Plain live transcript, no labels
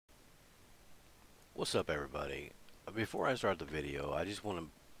What's up, everybody? Before I start the video, I just want to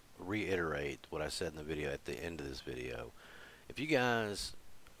reiterate what I said in the video at the end of this video. If you guys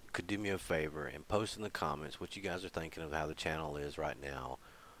could do me a favor and post in the comments what you guys are thinking of how the channel is right now,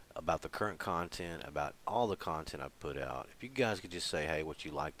 about the current content, about all the content I've put out. If you guys could just say, hey, what you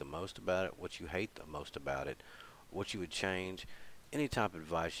like the most about it, what you hate the most about it, what you would change, any type of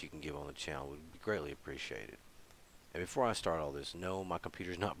advice you can give on the channel would be greatly appreciated. And before I start all this, no, my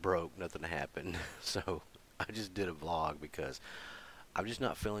computer's not broke, nothing happened. So I just did a vlog because I'm just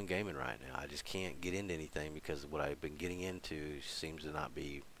not feeling gaming right now. I just can't get into anything because what I've been getting into seems to not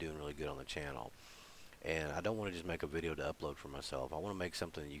be doing really good on the channel. And I don't want to just make a video to upload for myself. I want to make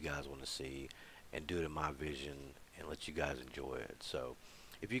something that you guys want to see and do it in my vision and let you guys enjoy it. So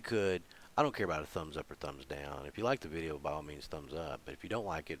if you could, I don't care about a thumbs up or thumbs down. If you like the video, by all means thumbs up. But if you don't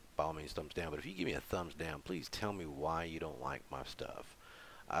like it, by all means thumbs down. But if you give me a thumbs down, please tell me why you don't like my stuff.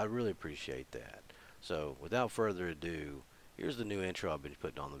 I really appreciate that. So without further ado, here's the new intro I've been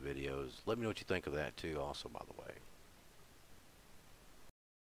putting on the videos. Let me know what you think of that too also, by the way.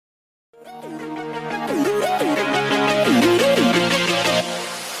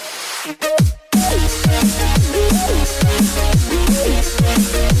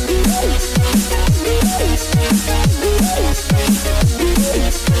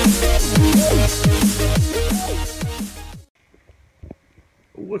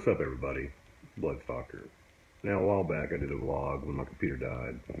 What's up, everybody? Bloodstalker. Now, a while back I did a vlog when my computer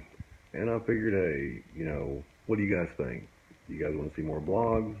died, and I figured, hey, what do you guys think? Do you guys want to see more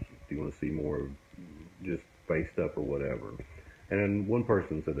vlogs? Do you want to see more just face stuff or whatever? And then one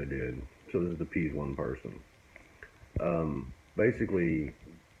person said they did, so this is to appease one person. Basically,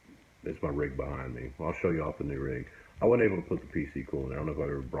 it's my rig behind me. I'll show you off the new rig. I wasn't able to put the PC cooling. I don't know if I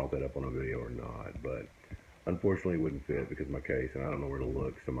ever brought that up on a video or not, but unfortunately it wouldn't fit because of my case, and I don't know where to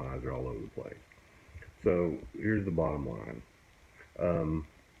look, so my eyes are all over the place. So here's the bottom line.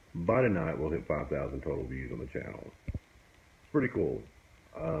 By tonight we'll hit 5,000 total views on the channel. It's pretty cool.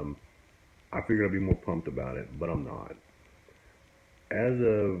 I figured I'd be more pumped about it, but I'm not. As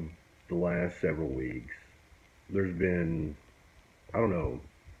of the last several weeks, there's been, I don't know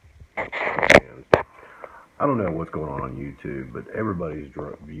what's going on YouTube, but everybody's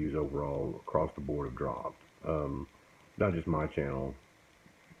views overall across the board have dropped. Not just my channel,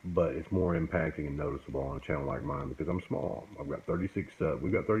 but it's more impacting and noticeable on a channel like mine because I'm small. I've got 36 subs.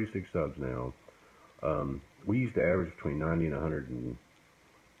 We've got 36 subs now. We used to average between 90 and 100 and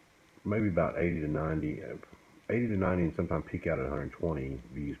maybe about 80 to 90, and sometimes peak out at 120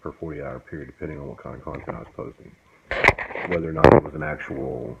 views per 40-hour period, depending on what kind of content I was posting. Whether or not it was an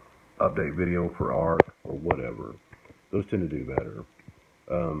actual update video for art or whatever. Those tend to do better.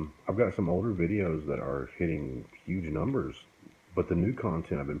 I've got some older videos that are hitting huge numbers, but the new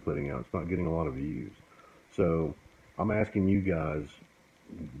content I've been putting out, it's not getting a lot of views. So I'm asking you guys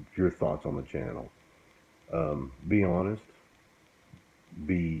your thoughts on the channel. Be honest.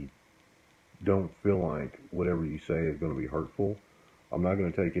 Don't feel like whatever you say is going to be hurtful. I'm not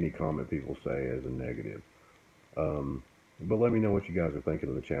going to take any comment people say as a negative. But let me know what you guys are thinking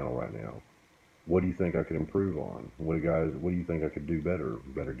of the channel right now. What do you think I could improve on? What do you think I could do better?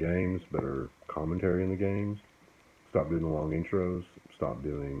 Better games, better commentary in the games, stop doing the long intros,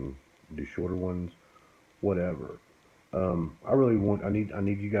 do shorter ones, whatever. I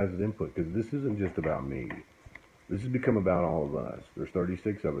need you guys' input because this isn't just about me. This has become about all of us. There's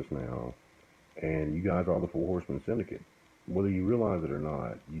 36 of us now, and you guys are the Four Horsemen Syndicate. Whether you realize it or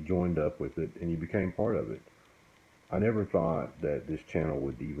not, you joined up with it and you became part of it. I never thought that this channel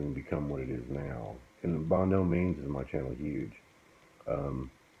would even become what it is now. And by no means is my channel huge. The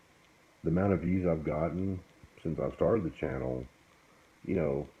amount of views I've gotten since I've started the channel,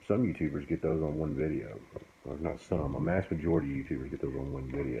 some YouTubers get those on one video. Or not some, a mass majority of YouTubers get those on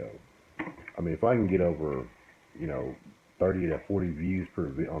one video. I mean, if I can get over, 30 to 40 views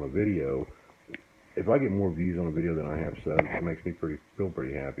on a video, if I get more views on a video than I have subs, it makes me feel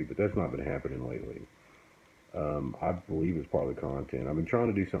pretty happy, but that's not been happening lately. I believe it's part of the content. I've been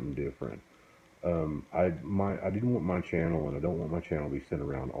trying to do something different. I didn't want my channel, and I don't want my channel to be centered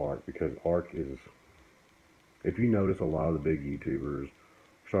around ARC, because ARC is, if you notice, a lot of the big YouTubers are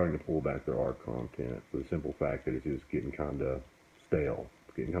starting to pull back their ARC content for the simple fact that it's just getting kind of stale.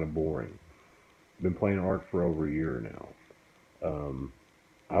 It's getting kind of boring. I've been playing ARC for over a year now.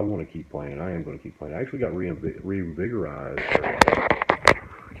 I want to keep playing. I am going to keep playing. I actually got reinvigorized.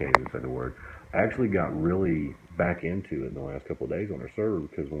 I can't even say the word. I actually got really back into it in the last couple of days on our server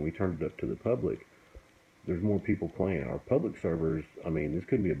because when we turned it up to the public, there's more people playing. Our public servers, I mean, this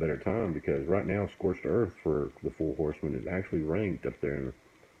couldn't be a better time because right now Scorched Earth for the Four Horsemen is actually ranked up there.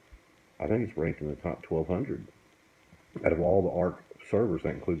 And I think it's ranked in the top 1,200 out of all the ARC servers.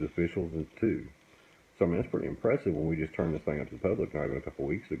 That includes officials and too. So I mean, that's pretty impressive when we just turned this thing up to the public not even a couple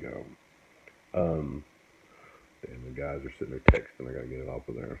weeks ago. And the guys are sitting there texting. I gotta get it off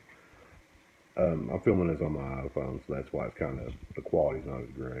of there. I'm filming this on my iPhone, so that's why it's kind of, the quality's not as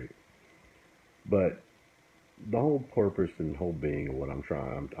great. But the whole purpose and whole being of what I'm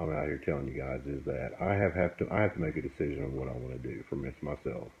out here telling you guys is that I have to make a decision on what I want to do for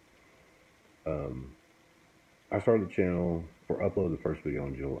myself. I started the channel for upload the first video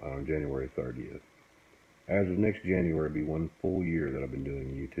on January 30th. As of next January, it'll be 1 full year that I've been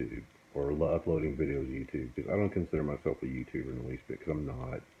doing YouTube or uploading videos to YouTube, because I don't consider myself a YouTuber in the least bit, because I'm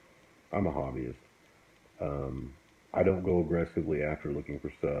not. I'm a hobbyist. I don't go aggressively after looking for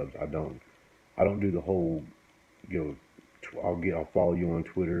subs. I don't do the whole, I'll follow you on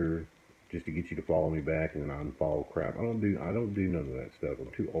Twitter just to get you to follow me back and then unfollow crap. I don't do none of that stuff.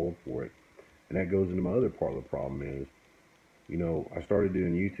 I'm too old for it. And that goes into my other part of the problem is, I started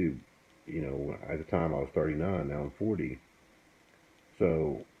doing YouTube, at the time I was 39, now I'm 40.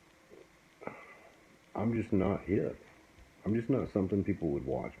 So I'm just not hip. I'm just not something people would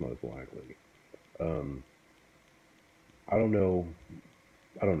watch, most likely. I don't know.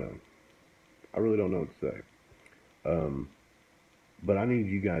 I really don't know what to say. But I need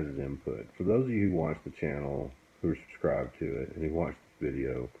you guys' input. For those of you who watch the channel, who are subscribed to it, and who watch this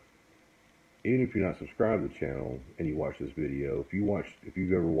video, even if you're not subscribed to the channel and you watch this video, if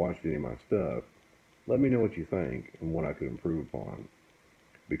you've ever watched any of my stuff, let me know what you think and what I could improve upon.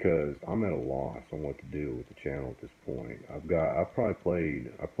 Because I'm at a loss on what to do with the channel at this point. I played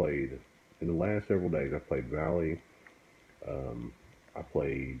in the last several days. I played Valley. I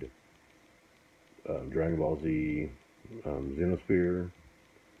played Dragon Ball Z, Xenosphere.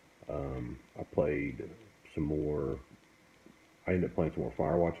 I played some more. I ended up playing some more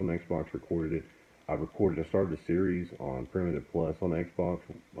Firewatch on Xbox. Recorded it. I started a series on Primitive Plus on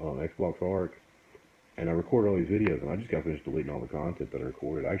Xbox Arc. And I recorded all these videos, and I just got finished deleting all the content that I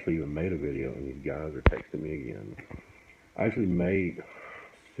recorded. I actually even made a video, and these guys are texting me again.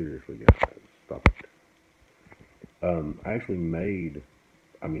 Seriously, guys, stop it.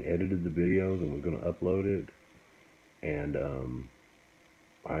 Edited the videos and was going to upload it, and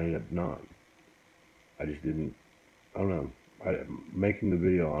I ended up not. I just didn't, I don't know. Making the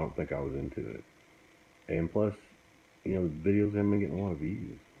video, I don't think I was into it. And plus, the videos haven't been getting a lot of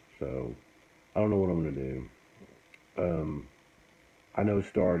views, so I don't know what I'm going to do. I know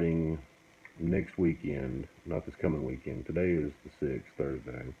starting next weekend, not this coming weekend, today is the 6th,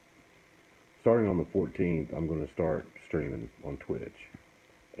 Thursday. Starting on the 14th, I'm going to start streaming on Twitch.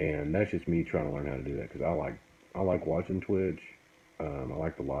 And that's just me trying to learn how to do that, because I like watching Twitch. I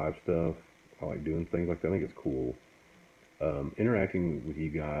like the live stuff. I like doing things like that. I think it's cool. Interacting with you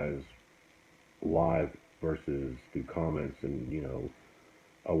guys live versus through comments and,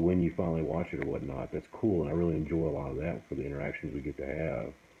 when you finally watch it or whatnot, that's cool, and I really enjoy a lot of that for the interactions we get to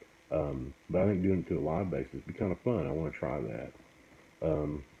have. But I think doing it to a live basis would be kind of fun. I want to try that.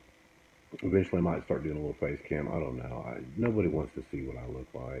 Eventually I might start doing a little face cam. I don't know. Nobody wants to see what I look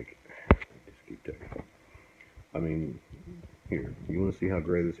like. Just keep texting. I mean, here, you want to see how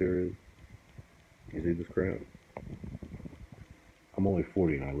gray this hair is? You see this crap? I'm only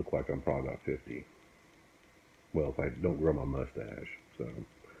 40 and I look like I'm probably about 50. Well, if I don't grow my mustache. So,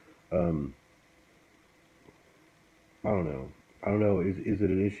 I don't know. Is it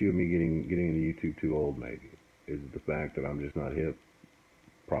an issue of me getting into YouTube too old? Maybe. Is it the fact that I'm just not hip?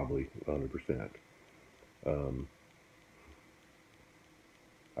 Probably 100%.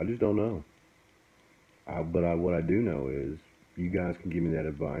 I just don't know. What I do know is you guys can give me that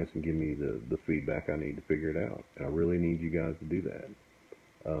advice and give me the feedback I need to figure it out. And I really need you guys to do that.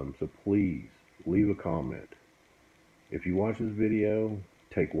 So please leave a comment. If you watch this video,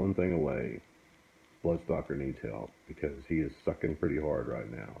 take one thing away. Bloodstalker needs help because he is sucking pretty hard right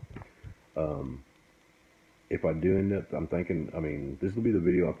now. If I do end up, I'm thinking, this will be the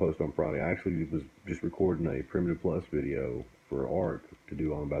video I post on Friday. I actually was just recording a Primitive Plus video for ARC to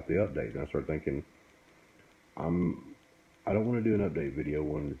do on about the update. And I started thinking, I don't want to do an update video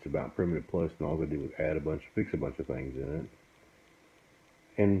when it's about Primitive Plus and all I'm going to do is fix a bunch of things in it.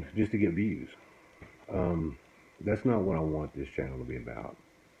 And just to get views. That's not what I want this channel to be about.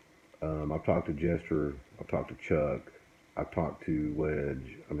 I've talked to Jester, I've talked to Chuck, I've talked to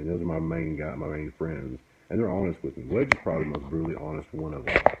Wedge. Those are my main friends. And they're honest with me. Wedge is probably the most brutally honest one of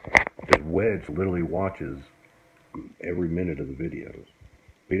them. Because Wedge literally watches every minute of the videos.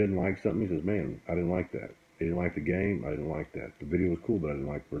 If he doesn't like something, he says, man, I didn't like that. He didn't like the game, I didn't like that. The video was cool, but I didn't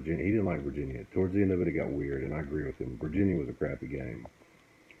like Virginia. He didn't like Virginia. Towards the end of it, it got weird, and I agree with him. Virginia was a crappy game.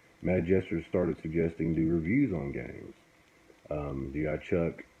 Mad Jester started suggesting do reviews on games. You got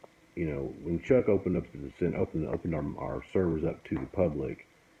Chuck. When Chuck opened our servers up to the public,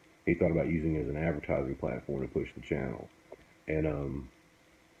 he thought about using it as an advertising platform to push the channel. And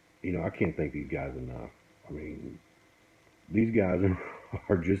I can't thank these guys enough. I mean, these guys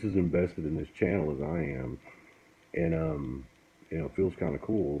are just as invested in this channel as I am, and it feels kind of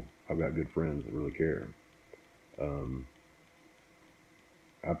cool. I've got good friends that really care.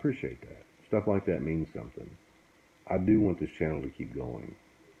 I appreciate that. Stuff like that means something. I do want this channel to keep going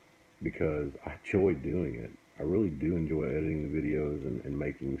because I enjoy doing it. I really do enjoy editing the videos and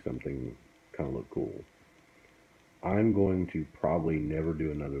making something kind of look cool. I'm going to probably never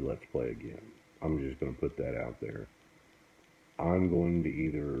do another Let's Play again. I'm just going to put that out there. I'm going to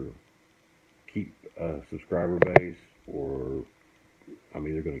either keep a subscriber base, or I'm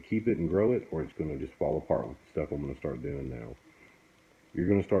either going to keep it and grow it, or it's going to just fall apart with the stuff I'm going to start doing now. You're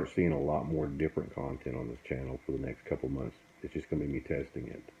going to start seeing a lot more different content on this channel for the next couple months. It's just going to be me testing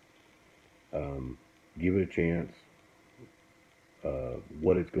it. Give it a chance.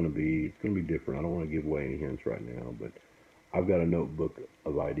 What it's going to be different. I don't want to give away any hints right now, but I've got a notebook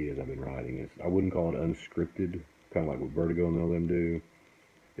of ideas I've been writing. I wouldn't call it unscripted, kind of like what Vertigo and all them do.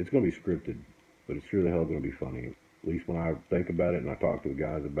 It's going to be scripted, but it's sure the hell going to be funny. At least when I think about it and I talk to the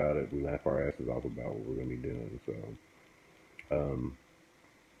guys about it, we laugh our asses off about what we're going to be doing. So,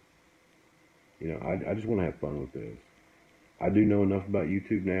 I just want to have fun with this. I do know enough about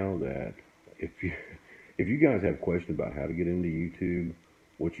YouTube now that if you guys have questions about how to get into YouTube,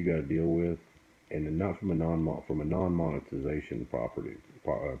 what you got to deal with, and not from a non-monetization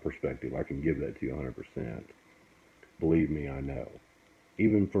perspective, I can give that to you 100%. Believe me, I know.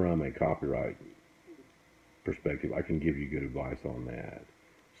 Even from a copyright perspective, I can give you good advice on that.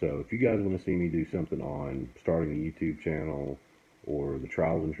 So if you guys want to see me do something on starting a YouTube channel, or the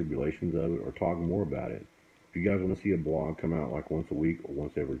trials and tribulations of it, or talk more about it, if you guys want to see a blog come out like once a week, or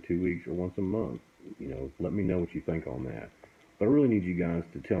once every 2 weeks, or once a month, let me know what you think on that. But I really need you guys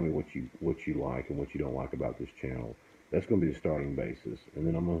to tell me what you like and what you don't like about this channel. That's going to be the starting basis, and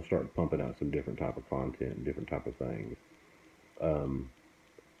then I'm going to start pumping out some different type of content and different type of things.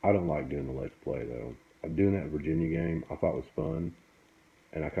 I don't like doing the Let's Play though. Doing that Virginia game, I thought was fun,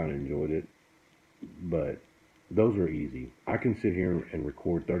 and I kind of enjoyed it, but those are easy. I can sit here and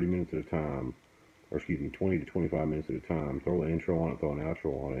record 30 minutes at a time, or 20 to 25 minutes at a time, throw an intro on it, throw an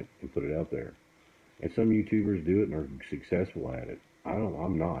outro on it, and put it out there. And some YouTubers do it and are successful at it.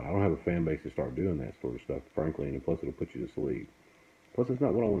 I'm not. I don't have a fan base to start doing that sort of stuff, frankly, and plus it'll put you to sleep. Plus it's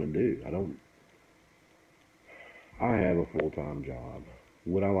not what I want to do. I have a full-time job.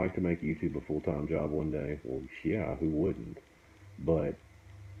 Would I like to make YouTube a full-time job one day? Well, yeah, who wouldn't? But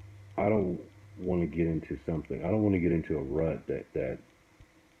I don't want to get into something. I don't want to get into a rut that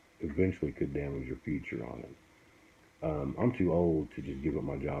eventually could damage your future on it. I'm too old to just give up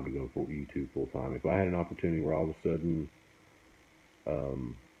my job to go for YouTube full time. If I had an opportunity where all of a sudden,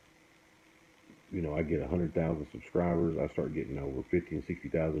 I get 100,000 subscribers, I start getting over 50 and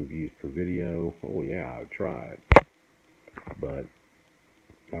 60,000 views per video, oh yeah, I'd try it. But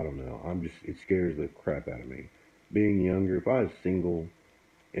I don't know. It scares the crap out of me. Being younger, if I was single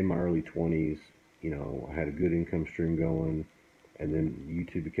in my early 20s, I had a good income stream going, and then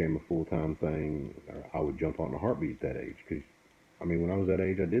YouTube became a full-time thing, I would jump on a heartbeat at that age. Because, when I was that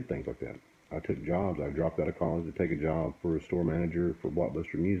age, I did things like that. I took jobs. I dropped out of college to take a job for a store manager for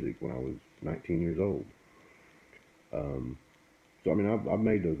Blockbuster Music when I was 19 years old. So, I've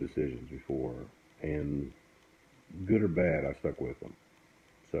made those decisions before, and good or bad, I stuck with them.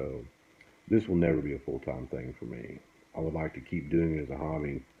 So, this will never be a full-time thing for me. I would like to keep doing it as a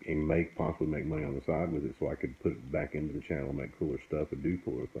hobby and possibly make money on the side with it, so I could put it back into the channel, make cooler stuff, and do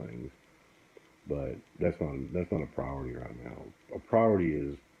cooler things. But that's not a priority right now. A priority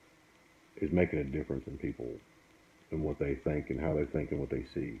is making a difference in people and what they think and how they think and what they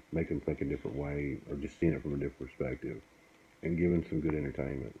see. Make them think a different way, or just seeing it from a different perspective, and giving some good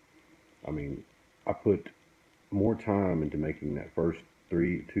entertainment. I put more time into making that first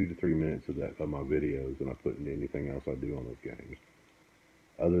 2 to 3 minutes of my videos than I put into anything else I do on those games.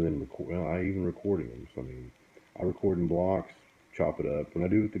 Other than recording them. So, I record in blocks, chop it up. When I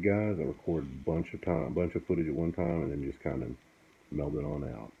do it with the guys, I record a bunch of footage at one time, and then just kind of meld it on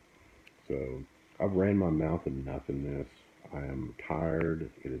out. So I've ran my mouth enough in this. I am tired.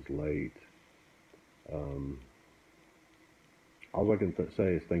 It is late. All I can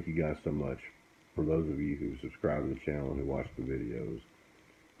say is thank you guys so much for those of you who subscribe to the channel and who watch the videos.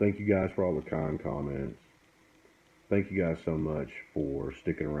 Thank you guys for all the kind comments. Thank you guys so much for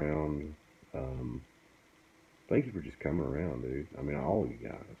sticking around. Thank you for just coming around, dude. All of you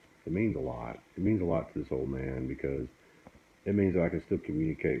guys. It means a lot. It means a lot to this old man because it means that I can still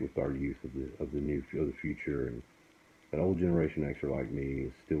communicate with our youth of the future, and an old Generation Xer like me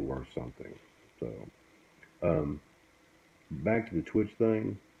is still worth something. So, um, back to the Twitch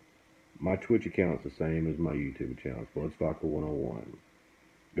thing. My Twitch account's the same as my YouTube account. It's Bloodstalker 101.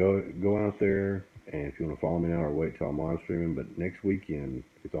 Go out there, and if you want to follow me now or wait till I'm live streaming, but next weekend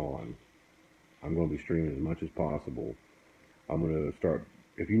it's on. I'm going to be streaming as much as possible. I'm going to start.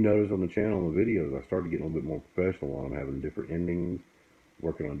 If you notice on the channel, the videos, I started getting a little bit more professional on them, having different endings,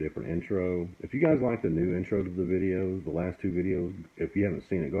 working on a different intro. If you guys like the new intro to the videos, the last two videos, if you haven't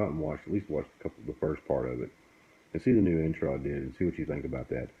seen it, go out and watch, at least watch the first part of it, and see the new intro I did, and see what you think about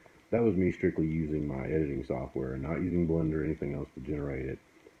that. That was me strictly using my editing software and not using Blender or anything else to generate it.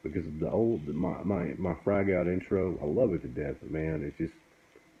 Because my frag out intro, I love it to death, but man, it's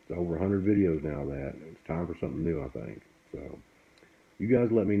over 100 videos now that it's time for something new, I think. So, you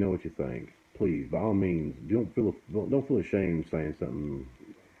guys let me know what you think. Please, by all means, don't feel ashamed saying something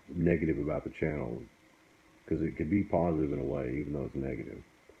negative about the channel, because it could be positive in a way, even though it's negative.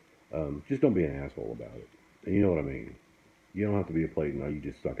 Just don't be an asshole about it. And you know what I mean. You don't have to be a plate, no, you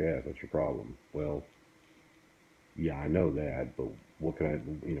just suck ass. That's your problem. Well, yeah, I know that, but what can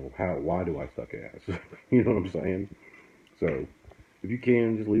I, why do I suck ass? You know what I'm saying? So, if you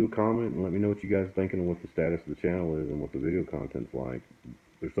can, just leave a comment and let me know what you guys are thinking and what the status of the channel is and what the video content's like.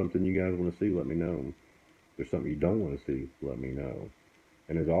 If there's something you guys want to see, let me know. If there's something you don't want to see, let me know.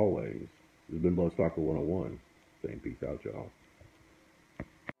 And as always, this has been Bloodstalker 101, saying peace out, y'all.